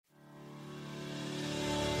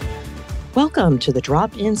Welcome to the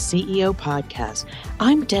Drop-In CEO podcast.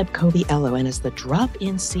 I'm Deb Coviello, and as the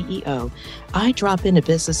Drop-In CEO, I drop into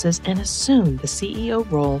businesses and assume the CEO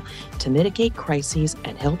role to mitigate crises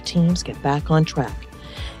and help teams get back on track.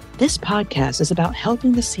 This podcast is about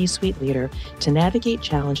helping the C-suite leader to navigate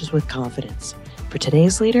challenges with confidence. For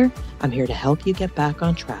today's leader, I'm here to help you get back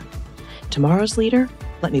on track. Tomorrow's leader,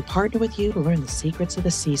 let me partner with you to learn the secrets of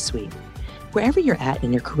the C-suite. Wherever you're at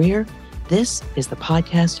in your career, this is the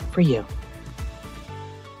podcast for you.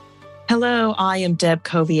 Hello, I am Deb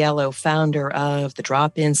Coviello, founder of the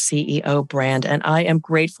Drop-In CEO brand, and I am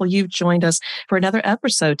grateful you've joined us for another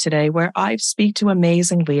episode today where I speak to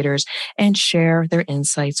amazing leaders and share their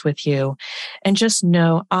insights with you. And just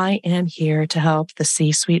know I am here to help the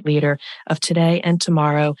C-suite leader of today and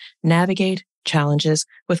tomorrow navigate challenges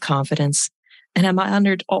with confidence. And I'm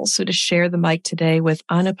honored also to share the mic today with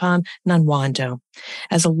Anupam Nandwana.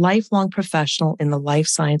 As a lifelong professional in the life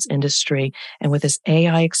science industry and with his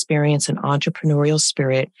AI experience and entrepreneurial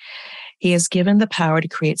spirit, he has given the power to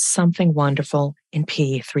create something wonderful in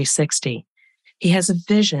P360. He has a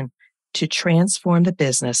vision to transform the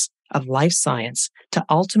business of life science to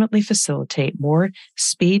ultimately facilitate more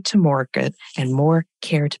speed to market and more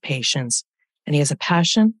care to patients. And he has a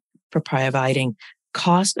passion for providing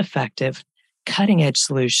cost-effective, cutting-edge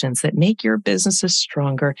solutions that make your businesses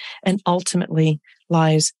stronger and ultimately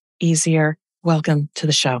lives easier. Welcome to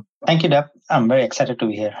the show. Thank you, Deb. I'm very excited to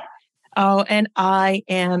be here. Oh, and I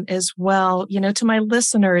am as well. You know, to my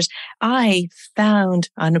listeners, I found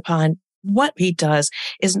Anupam. What he does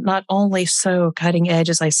is not only so cutting edge,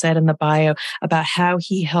 as I said in the bio, about how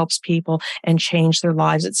he helps people and change their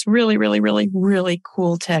lives. It's really, really, really, really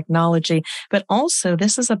cool technology. But also,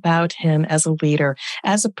 this is about him as a leader,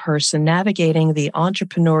 as a person navigating the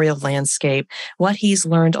entrepreneurial landscape, what he's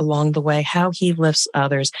learned along the way, how he lifts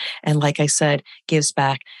others, and like I said, gives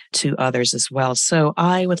back to others as well. So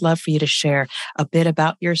I would love for you to share a bit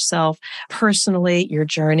about yourself personally, your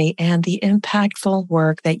journey, and the impactful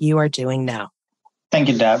work that you are doing now. Thank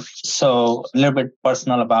you, Deb. So a little bit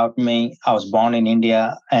personal about me. I was born in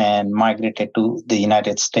India and migrated to the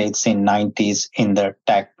United States in 90s in the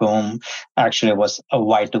tech boom. Actually, it was a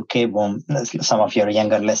Y2K boom. Some of your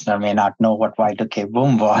younger listeners may not know what Y2K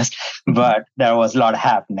boom was, but there was a lot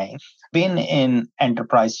happening. Been in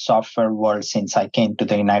enterprise software world since I came to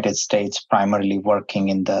the United States, primarily working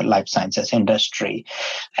in the life sciences industry.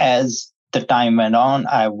 As the time went on,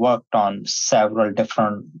 I worked on several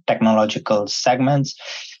different technological segments.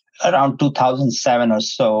 Around 2007 or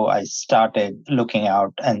so, I started looking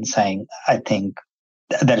out and saying, I think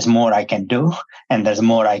there's more I can do and there's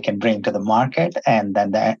more I can bring to the market. And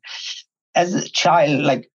then that, as a child,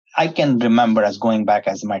 like I can remember as going back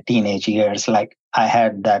as my teenage years, like I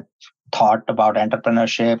had that thought about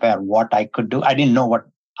entrepreneurship and what I could do. I didn't know what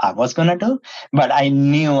I was going to do, but I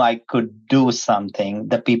knew I could do something.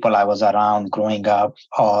 The people I was around growing up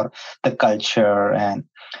or the culture and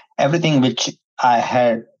everything which I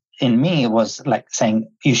had in me was like saying,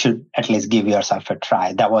 you should at least give yourself a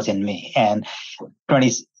try. That was in me. And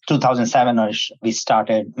 2007, we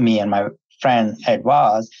started, me and my friend Ed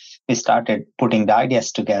we started putting the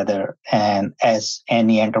ideas together. And as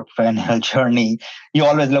any entrepreneurial journey, you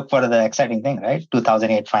always look for the exciting thing, right?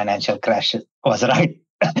 2008 financial crash was right.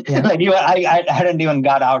 Yeah. I hadn't even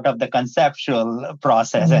got out of the conceptual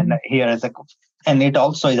process. Mm-hmm. And it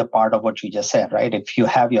also is a part of what you just said, right? If you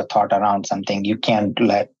have your thought around something, you can't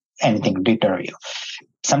let anything deter you.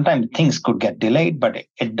 Sometimes things could get delayed, but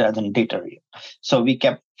it doesn't deter you. So we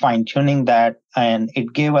kept fine-tuning that, and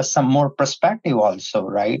it gave us some more perspective also,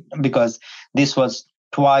 right? Because this was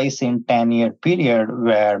twice in 10-year period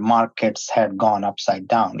where markets had gone upside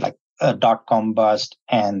down, like a dot-com bust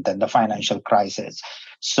and then the financial crisis.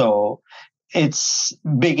 So it's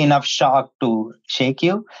big enough shock to shake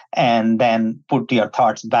you and then put your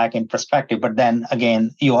thoughts back in perspective. But then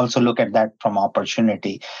again, you also look at that from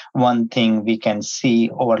opportunity. One thing we can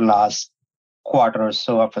see over the last quarter or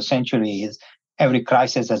so of a century is every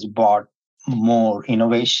crisis has brought more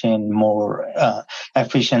innovation, more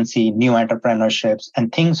efficiency, new entrepreneurships,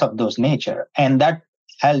 and things of those nature. And that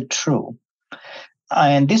held true.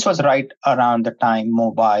 And this was right around the time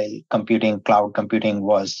mobile computing, cloud computing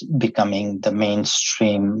was becoming the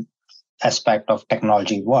mainstream aspect of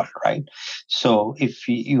technology world, right? So if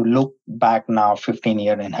you look back now 15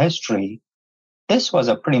 years in history, this was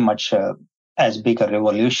a pretty much as big a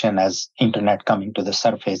revolution as internet coming to the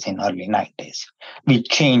surface in early 90s. We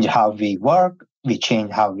changed how we work, we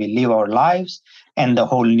changed how we live our lives, and the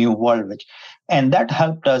whole new world. And that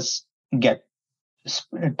helped us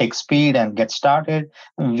take speed and get started.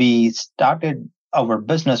 We started our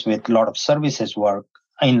business with a lot of services work.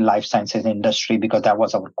 in life sciences industry because that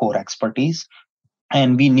was our core expertise.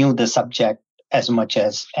 And we knew the subject as much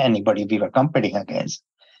as anybody we were competing against.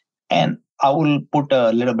 And I will put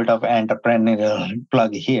a little bit of entrepreneurial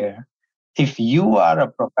plug here. If you are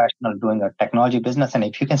a professional doing a technology business, and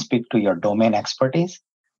if you can speak to your domain expertise,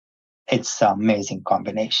 it's an amazing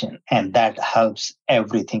combination. And that helps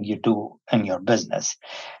everything you do in your business.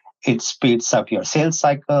 It speeds up your sales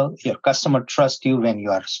cycle. Your customer trusts you when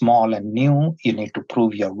you are small and new. You need to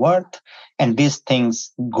prove your worth. And these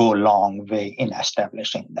things go a long way in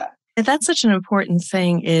establishing that. That's such an important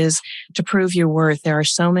thing, is to prove your worth. There are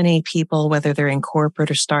so many people, whether they're in corporate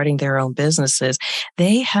or starting their own businesses,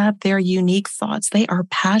 they have their unique thoughts. They are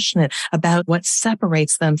passionate about what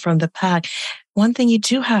separates them from the pack. One thing you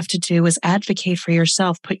do have to do is advocate for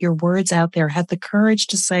yourself, put your words out there, have the courage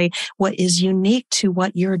to say what is unique to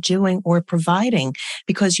what you're doing or providing,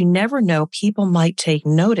 because you never know, people might take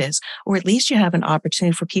notice, or at least you have an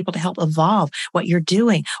opportunity for people to help evolve what you're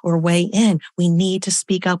doing or weigh in. We need to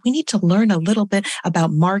speak up. We need to learn a little bit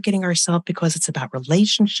about marketing ourselves, because it's about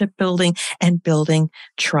relationship building and building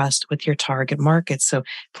trust with your target market. So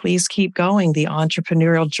please keep going the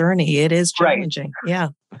entrepreneurial journey. It is challenging. Right. Yeah.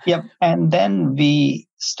 Yep. And then we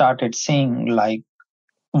started seeing, like,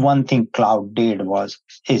 one thing cloud did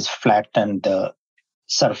is flatten the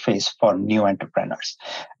surface for new entrepreneurs.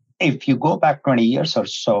 If you go back 20 years or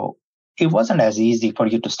so, it wasn't as easy for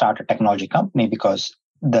you to start a technology company because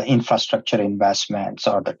the infrastructure investments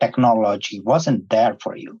or the technology wasn't there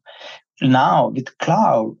for you. Now with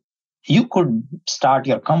cloud, you could start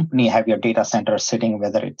your company, have your data center sitting,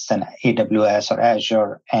 whether it's an AWS or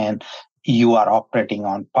Azure, and you are operating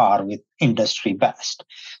on par with industry best.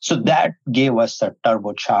 So that gave us a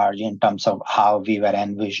turbocharge in terms of how we were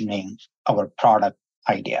envisioning our product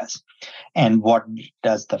ideas and what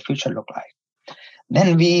does the future look like.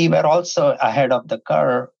 Then we were also ahead of the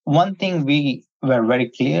curve. One thing we were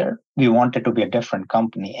very clear, we wanted to be a different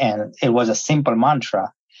company. And it was a simple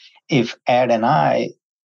mantra. If Ed and I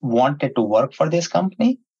wanted to work for this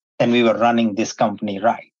company, then we were running this company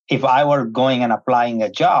right. If I were going and applying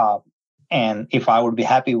a job, and if I would be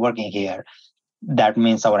happy working here, that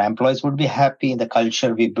means our employees would be happy, the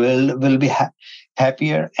culture we build will be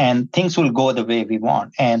happier, and things will go the way we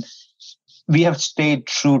want. And we have stayed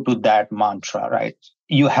true to that mantra, right?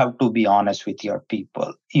 You have to be honest with your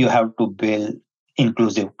people. You have to build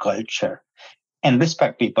inclusive culture and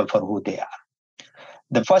respect people for who they are.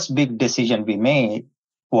 The first big decision we made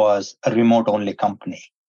was a remote only company.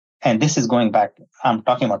 And this is going back, I'm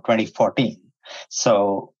talking about 2014.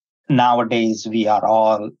 So nowadays we are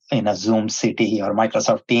all in a Zoom city or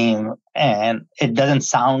Microsoft team, and it doesn't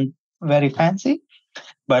sound very fancy,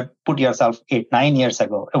 but put yourself 8-9 years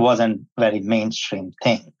ago, it wasn't very mainstream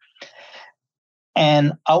thing.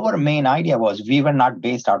 And our main idea was we were not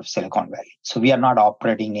based out of Silicon Valley. So we are not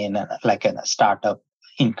operating in a startup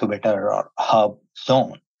incubator or hub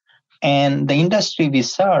zone. And the industry we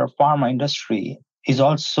serve, pharma industry, is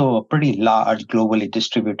also a pretty large, globally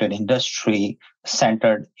distributed industry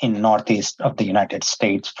centered in northeast of the United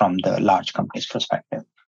States from the large companies' perspective.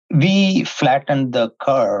 We flattened the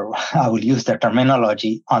curve, I will use the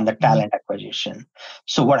terminology, on the talent acquisition.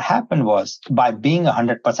 So what happened was, by being a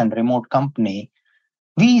 100% remote company,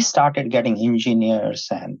 we started getting engineers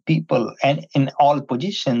and people, and in all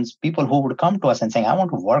positions, people who would come to us and saying, I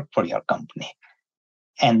want to work for your company.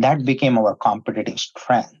 And that became our competitive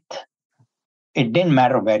strength. It didn't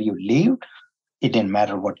matter where you lived. It didn't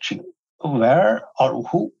matter what you were or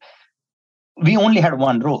who. We only had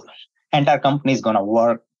one rule. Entire company is going to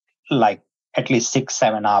work like at least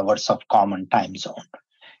 6-7 hours of common time zone.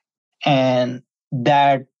 And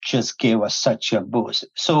that just gave us such a boost.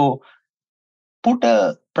 So put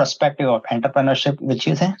a perspective of entrepreneurship, which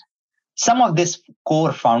is some of this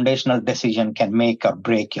core foundational decision can make or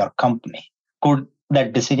break your company. Could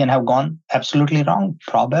that decision have gone absolutely wrong?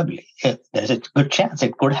 Probably. There's a good chance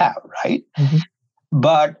it could have, right? Mm-hmm.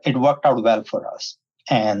 But it worked out well for us.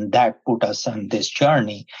 And that put us on this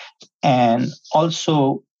journey. And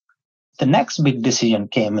also, the next big decision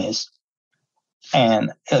came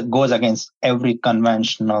and it goes against every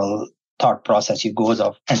conventional thought process you goes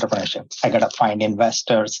of entrepreneurship. I got to find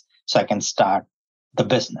investors so I can start the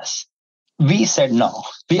business. We said, no,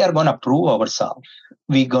 we are going to prove ourselves.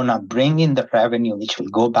 We're going to bring in the revenue, which will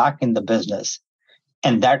go back in the business.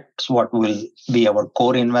 And that's what will be our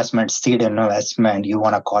core investment, seed investment. You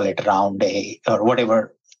want to call it round A or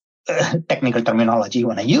whatever technical terminology you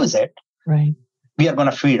want to use it. Right. We are going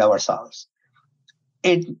to feed ourselves.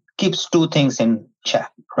 It keeps two things in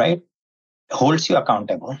check, right? Holds you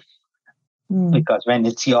accountable. Because when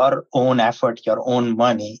it's your own effort, your own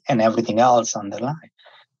money, and everything else on the line,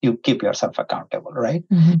 You keep yourself accountable, right?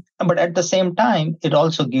 But at the same time, it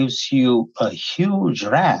also gives you a huge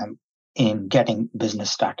ramp in getting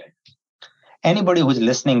business started. Anybody who's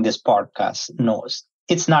listening this podcast knows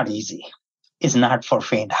it's not easy. It's not for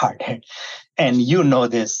faint-hearted. And you know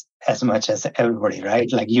this as much as everybody,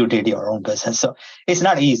 right? Like you did your own business. So it's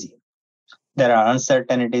not easy. There are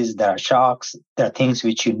uncertainties, there are shocks, there are things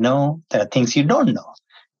which you know, there are things you don't know.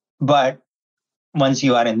 But once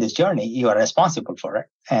you are in this journey, you are responsible for it.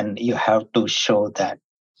 And you have to show that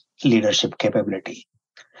leadership capability.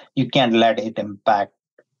 You can't let it impact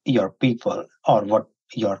your people or what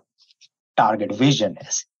your target vision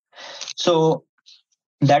is. So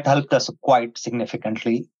that helped us quite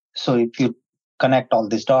significantly. So if you connect all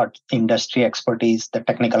these dots, industry expertise, the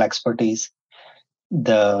technical expertise,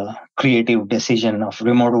 the creative decision of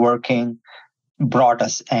remote working brought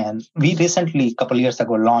us. And we recently, a couple of years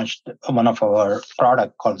ago, launched one of our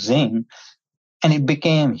product called Zing, and it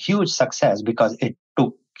became huge success because it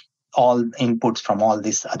took all inputs from all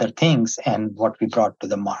these other things and what we brought to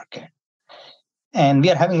the market. And we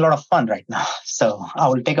are having a lot of fun right now. So I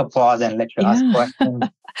will take a pause and let you ask questions.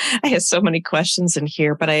 I have so many questions in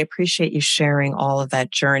here, but I appreciate you sharing all of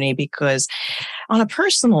that journey because on a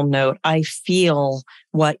personal note, I feel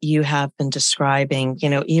what you have been describing,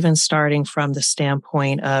 even starting from the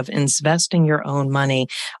standpoint of investing your own money,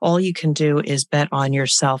 all you can do is bet on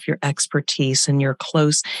yourself, your expertise, and your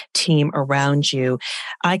close team around you.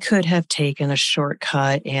 I could have taken a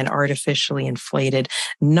shortcut and artificially inflated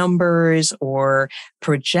numbers or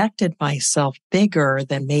projected myself bigger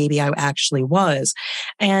than maybe I actually was.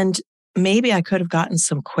 And maybe I could have gotten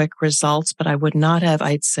some quick results, but I would not have,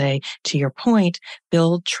 I'd say, to your point,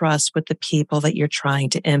 build trust with the people that you're trying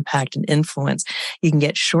to impact and influence. You can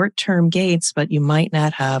get short-term gains, but you might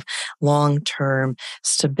not have long-term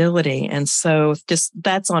stability. And so just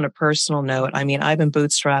that's on a personal note. I mean, I've been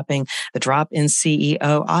bootstrapping the drop-in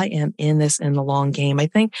CEO. I am in this in the long game. I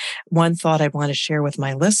think one thought I want to share with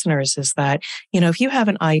my listeners is that, if you have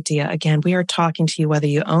an idea, again, we are talking to you whether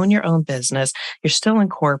you own your own business, you're still in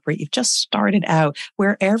corporate, you've just started out,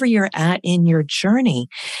 wherever you're at in your journey.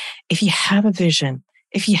 If you have a vision,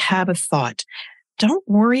 if you have a thought, don't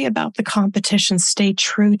worry about the competition. Stay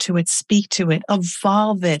true to it. Speak to it.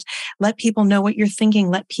 Evolve it. Let people know what you're thinking.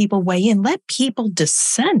 Let people weigh in. Let people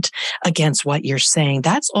dissent against what you're saying.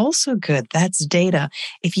 That's also good. That's data.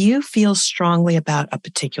 If you feel strongly about a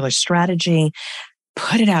particular strategy,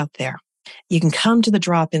 put it out there. You can come to the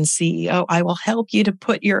drop-in CEO. I will help you to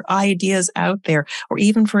put your ideas out there, or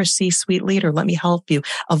even for a C-suite leader, let me help you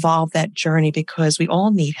evolve that journey because we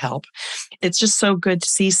all need help. It's just so good to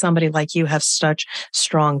see somebody like you have such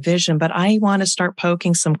strong vision, but I want to start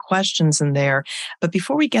poking some questions in there. But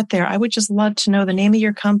before we get there, I would just love to know the name of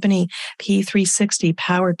your company, P360,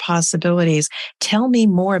 Powered Possibilities. Tell me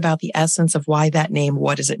more about the essence of why that name.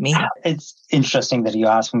 What does it mean? It's interesting that you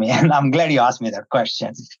asked me, and I'm glad you asked me that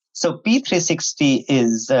question. So P360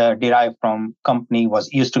 is derived from company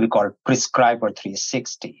used to be called Prescriber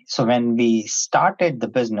 360. So when we started the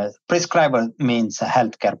business, prescriber means a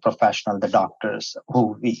healthcare professional, the doctors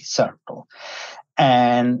who we serve to.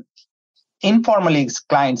 And informally,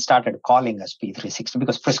 clients started calling us P360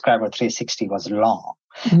 because Prescriber 360 was long.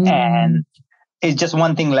 And it's just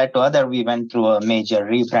one thing led to other. We went through a major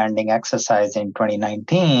rebranding exercise in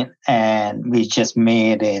 2019, and we just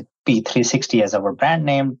made it P360 as our brand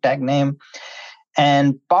name, tag name.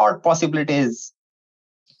 And Powered Possibilities,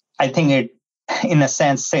 I think it, in a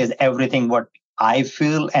sense, says everything what I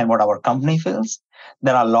feel and what our company feels.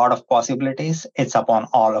 There are a lot of possibilities. It's upon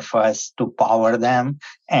all of us to power them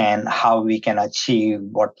and how we can achieve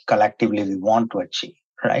what collectively we want to achieve,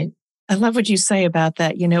 right? I love what you say about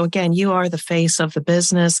that. Again, you are the face of the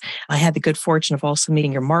business. I had the good fortune of also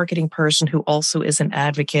meeting your marketing person who also is an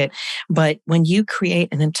advocate. But when you create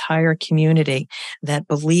an entire community that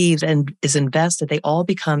believes and is invested, they all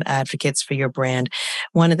become advocates for your brand.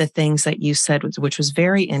 One of the things that you said, which was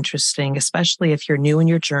very interesting, especially if you're new in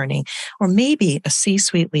your journey, or maybe a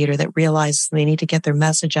C-suite leader that realizes they need to get their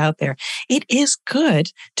message out there, it is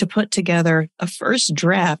good to put together a first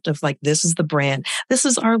draft of this is the brand, this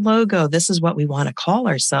is our logo, this is what we want to call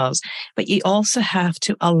ourselves. But you also have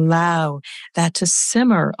to allow that to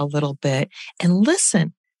simmer a little bit and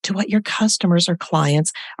listen to what your customers or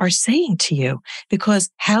clients are saying to you, because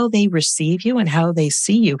how they receive you and how they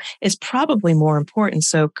see you is probably more important.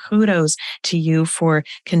 So kudos to you for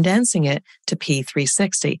condensing it to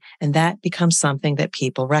P360. And that becomes something that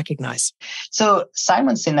people recognize. So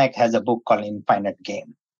Simon Sinek has a book called Infinite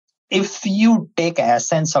Game. If you take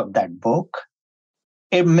essence of that book,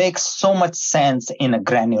 it makes so much sense in a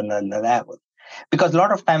granular level. Because a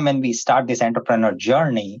lot of time when we start this entrepreneur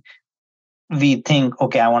journey, we think,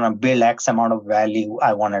 okay, I want to build X amount of value.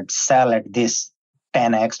 I want to sell at this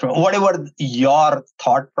 10X, whatever your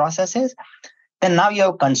thought process is. Then now you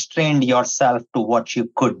have constrained yourself to what you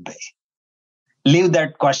could be. Leave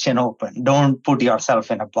that question open. Don't put yourself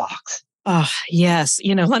in a box. Oh, yes.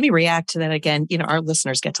 Let me react to that again. Our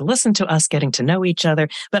listeners get to listen to us getting to know each other.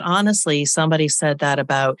 But honestly, somebody said that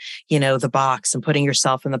about, the box and putting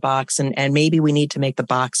yourself in the box. And maybe we need to make the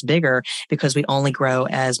box bigger because we only grow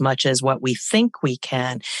as much as what we think we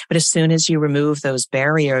can. But as soon as you remove those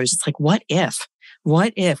barriers, it's like, what if?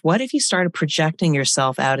 What if you started projecting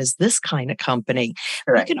yourself out as this kind of company?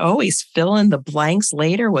 Right. You can always fill in the blanks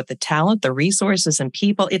later with the talent, the resources, and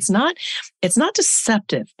people. It's not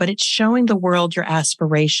deceptive, but it's showing the world your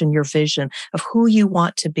aspiration, your vision of who you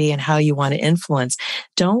want to be and how you want to influence.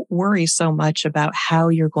 Don't worry so much about how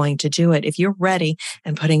you're going to do it. If you're ready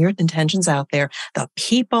and putting your intentions out there, the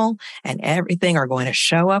people and everything are going to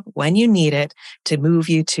show up when you need it to move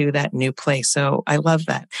you to that new place. So I love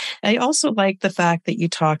that. I also like the fact that you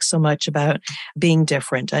talk so much about being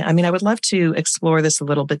different. I mean, I would love to explore this a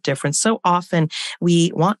little bit different. So often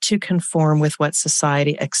we want to conform with what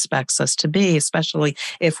society expects us to be, especially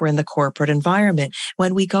if we're in the corporate environment.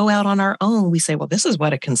 When we go out on our own, we say, well, this is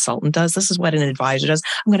what a consultant does. This is what an advisor does.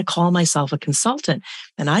 I'm going to call myself a consultant.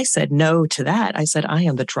 And I said no to that. I said, I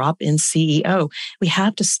am the drop-in CEO. We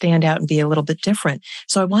have to stand out and be a little bit different.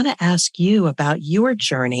 So I want to ask you about your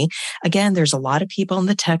journey. Again, there's a lot of people in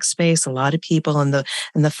the tech space, a lot of people in the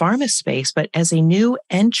pharma space, but as a new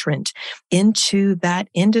entrant into that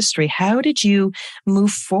industry, how did you move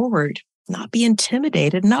forward, not be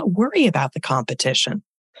intimidated, not worry about the competition?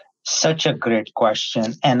 Such a great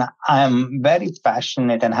question. And I'm very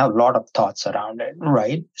passionate and have a lot of thoughts around it,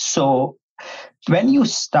 right? So when you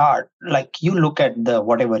start, like you look at the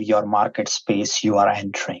whatever your market space you are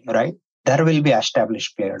entering, right? There will be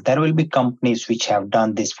established players. There will be companies which have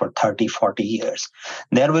done this for 30, 40 years.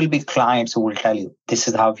 There will be clients who will tell you, this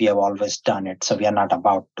is how we have always done it. So we are not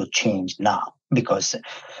about to change now.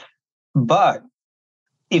 But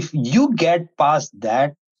if you get past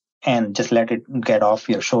that and just let it get off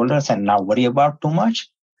your shoulders and not worry about too much,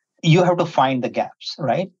 you have to find the gaps,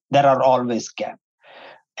 right? There are always gaps.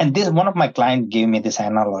 And this one of my clients gave me this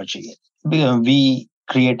analogy. We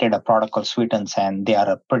created a product called Sweetens, and they are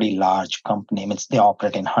a pretty large company. They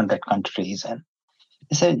operate in 100 countries. And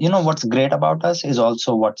he said, what's great about us is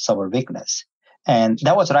also what's our weakness. And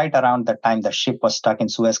that was right around the time the ship was stuck in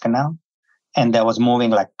Suez Canal, and that was moving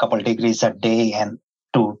like a couple of degrees a day and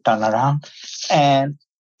to turn around. And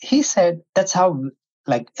he said, that's how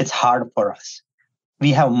it's hard for us.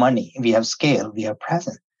 We have money, we have scale, we have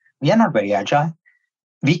presence. We are not very agile.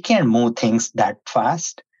 We can't move things that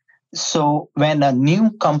fast. So when a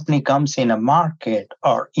new company comes in a market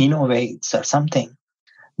or innovates or something,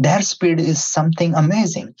 their speed is something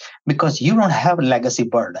amazing because you don't have a legacy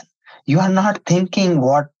burden. You are not thinking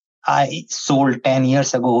what I sold 10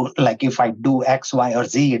 years ago, like if I do X, Y, or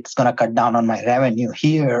Z, it's going to cut down on my revenue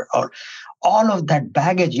here, or all of that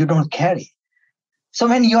baggage you don't carry. So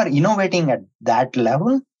when you are innovating at that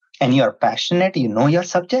level and you are passionate, you know your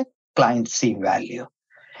subject, clients see value.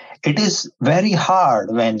 It is very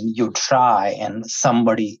hard when you try and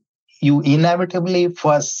you inevitably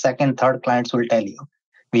first, second, third clients will tell you,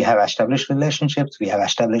 we have established relationships, we have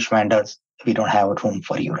established vendors, we don't have room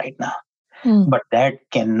for you right now. But that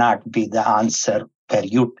cannot be the answer where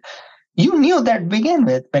you knew that begin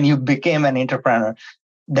with when you became an entrepreneur.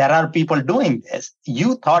 There are people doing this.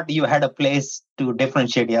 You thought you had a place to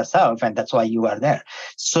differentiate yourself, and that's why you are there.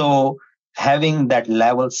 So having that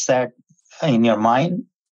level set in your mind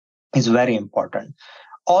is very important.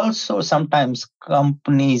 Also, sometimes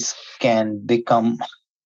companies can become,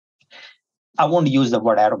 I won't use the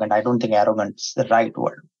word arrogant. I don't think arrogant is the right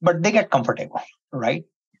word, but they get comfortable, right?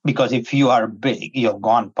 Because if you are big, you have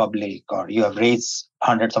gone public or you have raised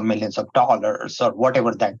hundreds of millions of dollars or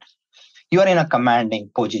whatever that, you are in a commanding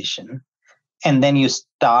position. And then you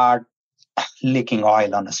start licking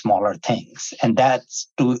oil on the smaller things. And that's,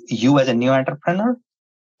 to you as a new entrepreneur,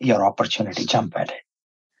 your opportunity. Jump at it.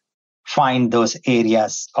 Find those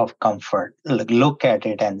areas of comfort, look at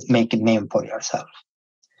it and make a name for yourself.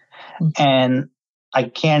 And I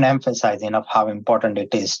can't emphasize enough how important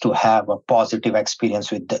it is to have a positive experience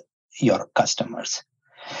with your customers.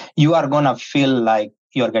 You are going to feel like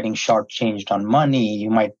you're getting shortchanged on money. You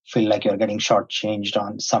might feel like you're getting shortchanged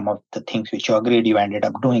on some of the things which you agreed you ended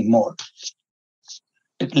up doing more.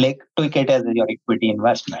 Take it as your equity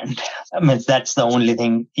investment. I mean, that's the only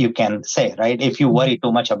thing you can say, right? If you worry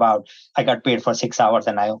too much about, I got paid for 6 hours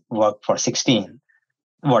and I worked for 16,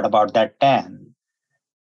 what about that 10?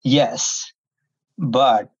 Yes,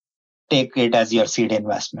 but take it as your seed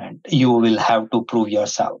investment. You will have to prove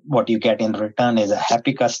yourself. What you get in return is a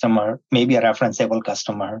happy customer, maybe a referenceable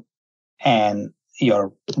customer, and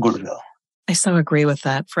your goodwill. I so agree with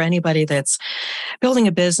that. For anybody that's building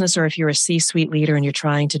a business, or if you're a C-suite leader and you're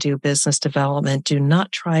trying to do business development, do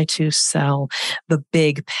not try to sell the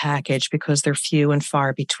big package because they're few and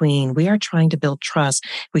far between. We are trying to build trust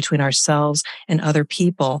between ourselves and other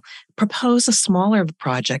people. Propose a smaller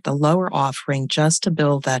project, a lower offering, just to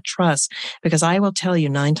build that trust. Because I will tell you,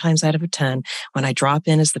 9 times out of 10, when I drop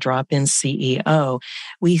in as the drop-in CEO,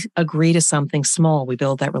 we agree to something small. We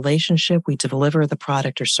build that relationship. We deliver the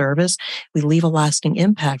product or service. We leave a lasting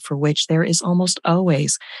impact for which there is almost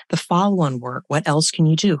always the follow-on work. What else can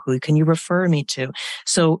you do? Who can you refer me to?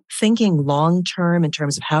 So thinking long-term in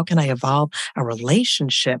terms of how can I evolve a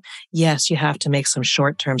relationship? Yes, you have to make some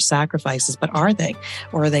short-term sacrifices, but are they?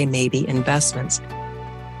 Or are they maybe investments?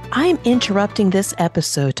 I'm interrupting this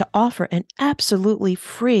episode to offer an absolutely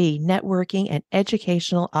free networking and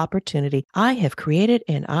educational opportunity I have created,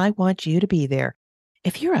 and I want you to be there.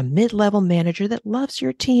 If you're a mid-level manager that loves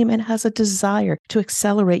your team and has a desire to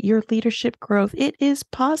accelerate your leadership growth, it is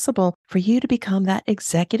possible for you to become that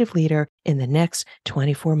executive leader in the next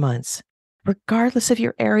 24 months. Regardless of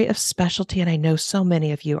your area of specialty, and I know so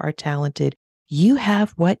many of you are talented, you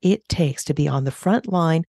have what it takes to be on the front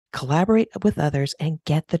line, collaborate with others, and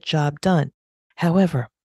get the job done. However,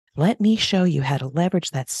 let me show you how to leverage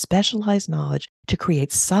that specialized knowledge to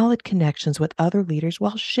create solid connections with other leaders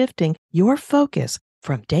while shifting your focus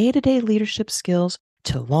from day-to-day leadership skills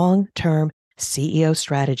to long-term CEO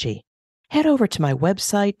strategy. Head over to my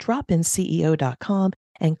website, dropinceo.com,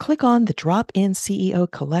 and click on the Drop-In CEO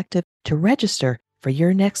Collective to register for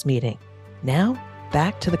your next meeting. Now,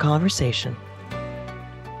 back to the conversation.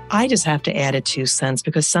 I just have to add a 2 cents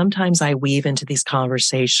because sometimes I weave into these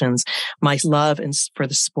conversations my love for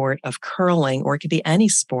the sport of curling, or it could be any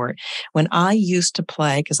sport. When I used to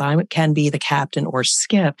play, because I can be the captain or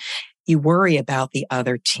skip, you worry about the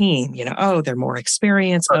other team. Oh, they're more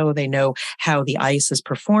experienced. Oh, they know how the ice is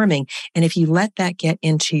performing. And if you let that get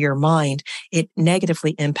into your mind, it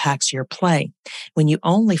negatively impacts your play. When you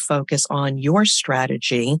only focus on your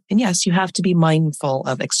strategy, and yes, you have to be mindful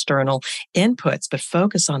of external inputs, but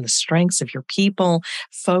focus on the strengths of your people,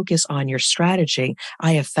 focus on your strategy.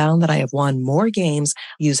 I have found that I have won more games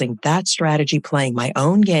using that strategy, playing my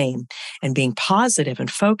own game and being positive and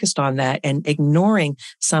focused on that and ignoring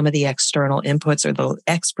some of the external inputs or the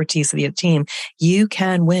expertise of the team. You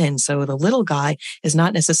can win. So the little guy is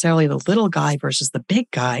not necessarily the little guy versus the big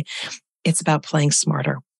guy. It's about playing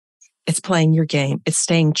smarter. It's playing your game. It's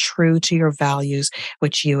staying true to your values,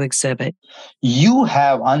 which you exhibit. You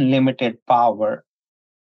have unlimited power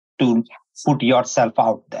to put yourself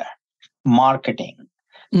out there. Marketing,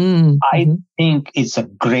 I think, is a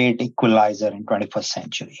great equalizer in 21st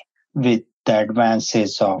century. With the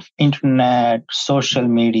advances of internet, social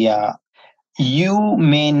media, you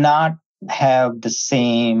may not have the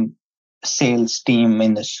same sales team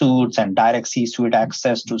in the suits and direct C-suite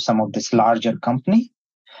access to some of this larger company,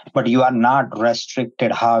 but you are not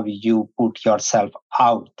restricted how you put yourself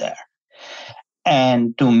out there.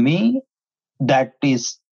 And to me, that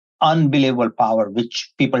is unbelievable power,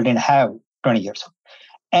 which people didn't have 20 years ago.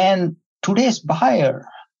 And today's buyer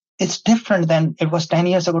is different than it was 10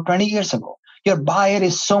 years ago, 20 years ago. Your buyer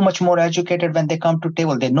is so much more educated when they come to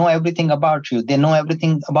table. They know everything about you. They know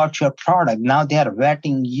everything about your product. Now they are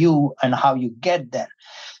vetting you and how you get there.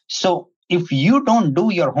 So if you don't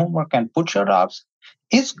do your homework and put your jobs,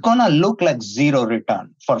 it's going to look like zero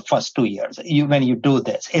return for first 2 years. When you do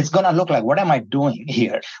this, it's going to look like, what am I doing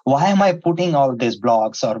here? Why am I putting all these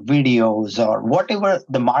blogs or videos or whatever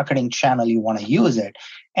the marketing channel you want to use it?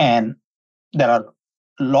 And there are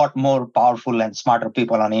a lot more powerful and smarter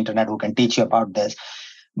people on the internet who can teach you about this.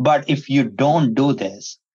 But if you don't do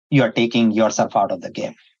this, you're taking yourself out of the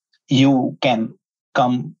game. You can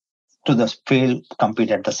come to the field,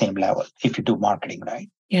 compete at the same level if you do marketing right.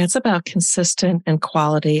 Yeah, it's about consistent and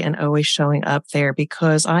quality and always showing up there,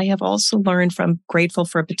 because I have also learned from, grateful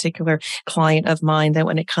for a particular client of mine, that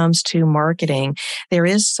when it comes to marketing, there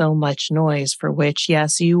is so much noise for which,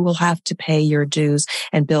 yes, you will have to pay your dues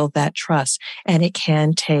and build that trust. And it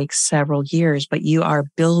can take several years, but you are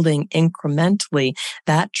building incrementally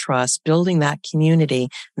that trust, building that community,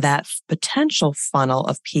 that potential funnel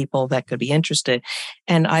of people that could be interested.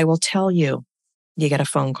 And I will tell you, you get a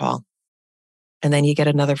phone call. And then you get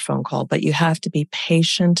another phone call, but you have to be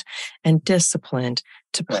patient and disciplined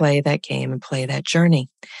to play that game and play that journey.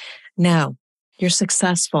 Now, you're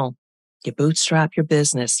successful. You bootstrap your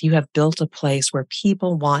business. You have built a place where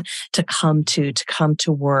people want to come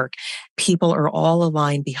to work. People are all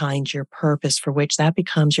aligned behind your purpose, for which that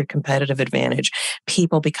becomes your competitive advantage.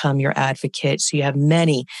 People become your advocates. So you have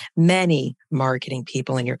many, many marketing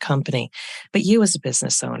people in your company. But you as a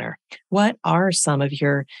business owner, what are some of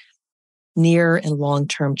your near and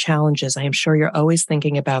long-term challenges? I am sure you're always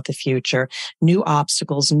thinking about the future, new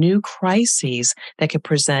obstacles, new crises that could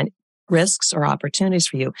present risks or opportunities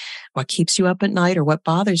for you. What keeps you up at night, or what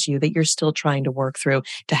bothers you that you're still trying to work through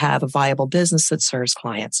to have a viable business that serves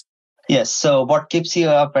clients? Yes. So what keeps you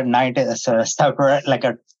up at night is separate, like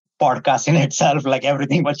a podcast in itself, like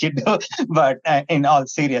everything what you do. But in all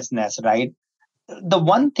seriousness, right? The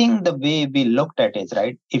one thing, the way we looked at is,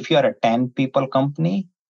 right, if you're a 10 people company,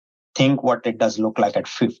 think what it does look like at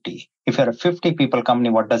 50. If you're a 50 people company,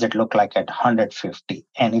 what does it look like at 150?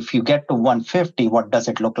 And if you get to 150, what does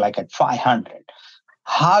it look like at 500?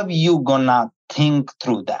 How you gonna think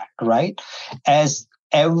through that, right? As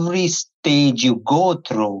every stage you go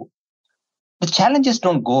through, the challenges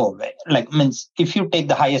don't go away. Like, means if you take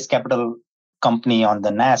the highest capital company on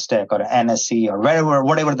the NASDAQ or NSE or wherever,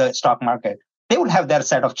 whatever the stock market, they will have their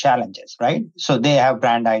set of challenges, right? So they have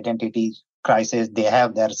brand identity crisis, they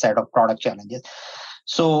have their set of product challenges.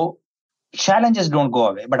 So challenges don't go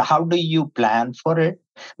away, but how do you plan for it?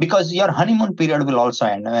 Because your honeymoon period will also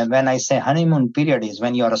end. And when I say honeymoon period is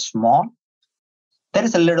when you're a small, there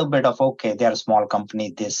is a little bit of, okay, they're a small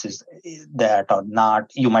company, this is that or not.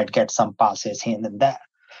 You might get some passes here and there.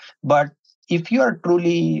 But if you are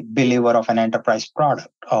truly believer of an enterprise product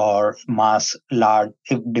or mass large,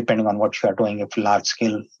 if, depending on what you are doing, if large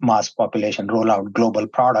scale mass population rollout, global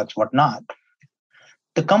products, whatnot,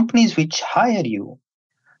 the companies which hire you,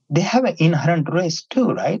 they have an inherent risk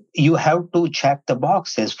too, right? You have to check the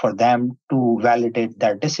boxes for them to validate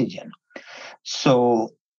that decision. So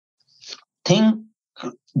think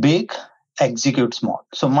big, execute small.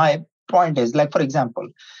 So my point is, like, for example,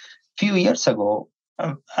 few years ago,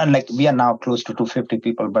 and like we are now close to 250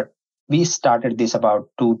 people, but we started this about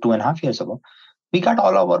 2.5 years ago. We got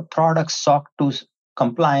all our products SOC 2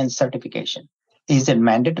 compliance certification. Is it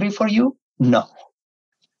mandatory for you? No.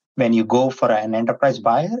 When you go for an enterprise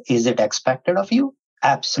buyer, is it expected of you?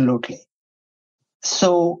 Absolutely.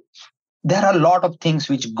 So there are a lot of things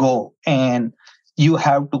which go, and you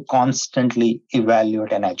have to constantly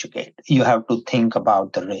evaluate and educate. You have to think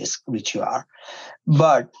about the risk which you are.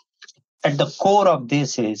 But at the core of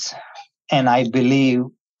this is, and I believe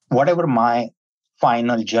whatever my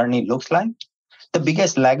final journey looks like, the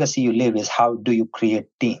biggest legacy you leave is how do you create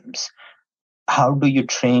teams? How do you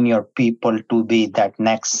train your people to be that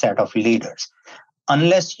next set of leaders?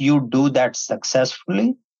 Unless you do that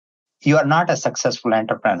successfully, you are not a successful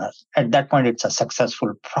entrepreneur. At that point, it's a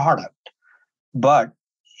successful product. But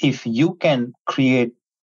if you can create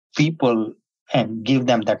people and give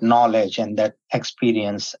them that knowledge and that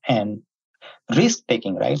experience and risk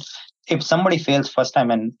taking, right? If somebody fails first time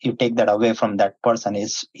and you take that away from that person,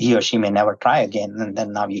 is he or she may never try again, and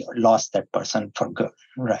then now you lost that person for good,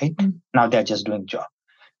 right? Mm-hmm. Now they're just doing job.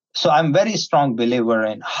 So I'm very strong believer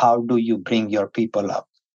in how do you bring your people up,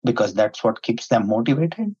 because that's what keeps them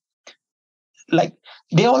motivated. Like,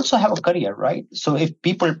 they also have a career, right? So if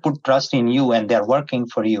people put trust in you and they're working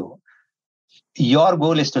for you, your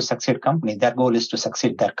goal is to succeed company, their goal is to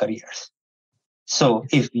succeed their careers. So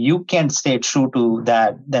if you can't stay true to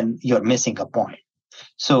that, then you're missing a point.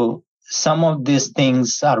 So some of these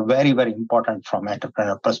things are very, very important from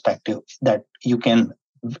entrepreneur perspective, that you can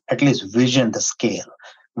at least vision the scale,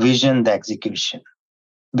 vision the execution.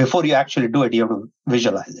 Before you actually do it, you have to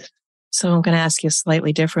visualize it. So I'm going to ask you a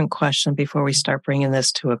slightly different question before we start bringing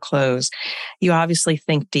this to a close. You obviously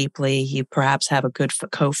think deeply. You perhaps have a good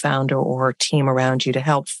co-founder or team around you to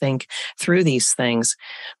help think through these things.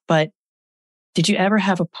 But did you ever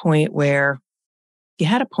have a point where you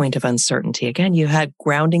had a point of uncertainty? Again, you had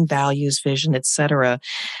grounding values, vision, etc.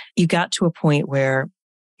 You got to a point where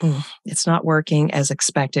it's not working as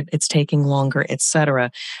expected, it's taking longer,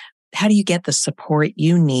 etc. How do you get the support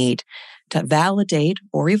you need to validate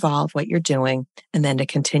or evolve what you're doing and then to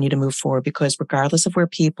continue to move forward? Because regardless of where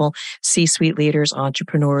people, C-suite leaders,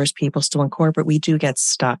 entrepreneurs, people still in corporate, we do get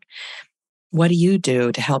stuck. What do you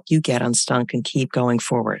do to help you get unstuck and keep going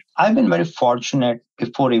forward? I've been very fortunate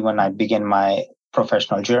before even I began my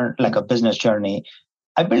professional journey, like a business journey.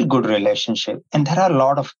 I built good relationship, and there are a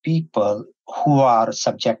lot of people who are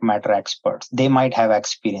subject matter experts. They might have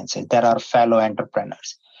experiences. There are fellow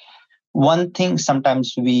entrepreneurs. One thing,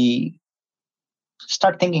 sometimes we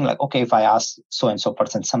start thinking like, okay, if I ask so-and-so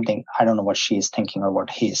person something, I don't know what she is thinking or what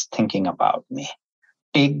he is thinking about me.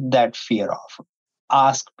 Take that fear off.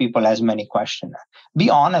 ask people as many questions. Be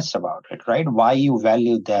honest about it, right? Why you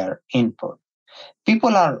value their input.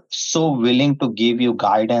 People are so willing to give you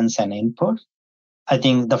guidance and input. I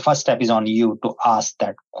think the first step is on you to ask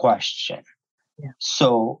that question. Yeah.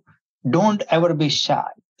 So don't ever be shy.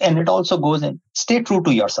 And it also goes in, stay true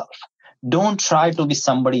to yourself. Don't try to be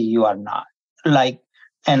somebody you are not.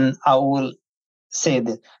 And I will say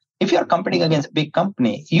this, if you're competing against a big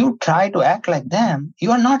company, you try to act like them,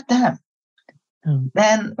 you are not them.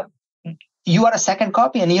 Then you are a second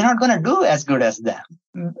copy and you're not going to do as good as them,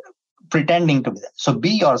 pretending to be them. So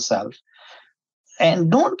be yourself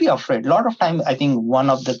and don't be afraid. A lot of time, I think one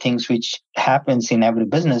of the things which happens in every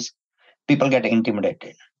business, people get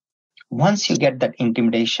intimidated. Once you get that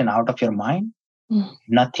intimidation out of your mind,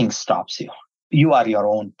 nothing stops you. You are your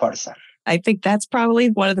own person. I think that's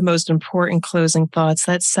probably one of the most important closing thoughts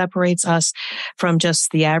that separates us from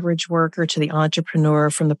just the average worker to the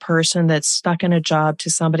entrepreneur, from the person that's stuck in a job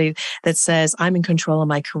to somebody that says, I'm in control of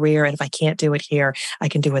my career. And if I can't do it here, I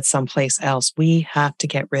can do it someplace else. We have to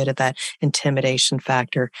get rid of that intimidation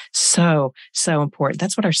factor. So important.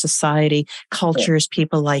 That's what our society, cultures,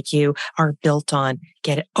 people like you are built on.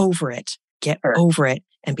 Get over it. Get over it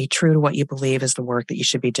and be true to what you believe is the work that you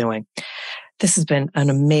should be doing. This has been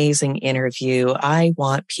an amazing interview. I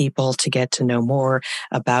want people to get to know more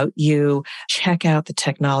about you, check out the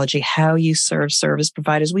technology, how you serve service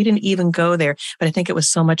providers. We didn't even go there, but I think it was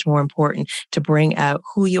so much more important to bring out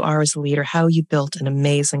who you are as a leader, how you built an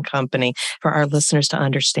amazing company for our listeners to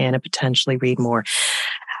understand and potentially read more.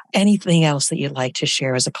 Anything else that you'd like to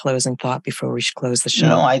share as a closing thought before we close the show?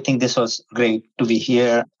 No, I think this was great to be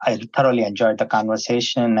here. I thoroughly enjoyed the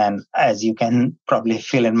conversation. And as you can probably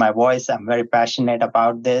feel in my voice, I'm very passionate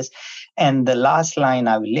about this. And the last line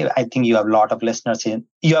I will leave, I think you have a lot of listeners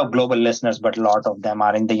you have global listeners, but a lot of them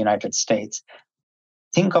are in the United States.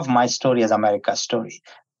 Think of my story as America's story.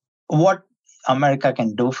 What America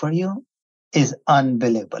can do for you is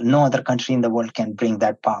unbelievable. No other country in the world can bring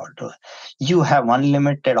that power to it. You have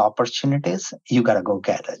unlimited opportunities. You got to go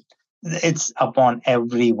get it. It's upon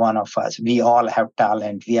every one of us. We all have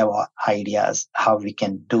talent. We have ideas how we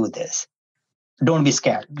can do this. Don't be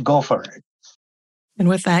scared. Go for it. And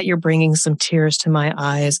with that, you're bringing some tears to my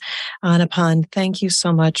eyes. Anupam, thank you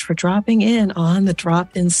so much for dropping in on the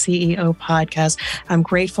Drop In CEO podcast. I'm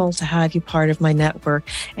grateful to have you part of my network,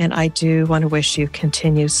 and I do want to wish you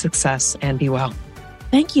continued success and be well.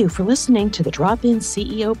 Thank you for listening to the Drop In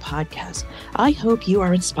CEO podcast. I hope you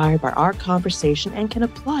are inspired by our conversation and can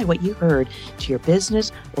apply what you heard to your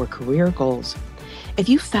business or career goals. If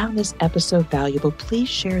you found this episode valuable, please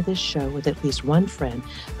share this show with at least one friend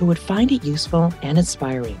who would find it useful and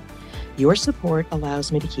inspiring. Your support allows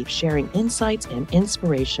me to keep sharing insights and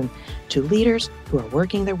inspiration to leaders who are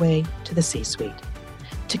working their way to the C-suite.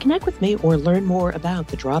 To connect with me or learn more about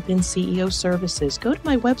the Drop-In CEO services, go to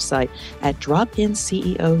my website at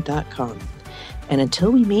dropinceo.com. And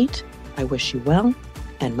until we meet, I wish you well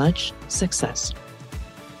and much success.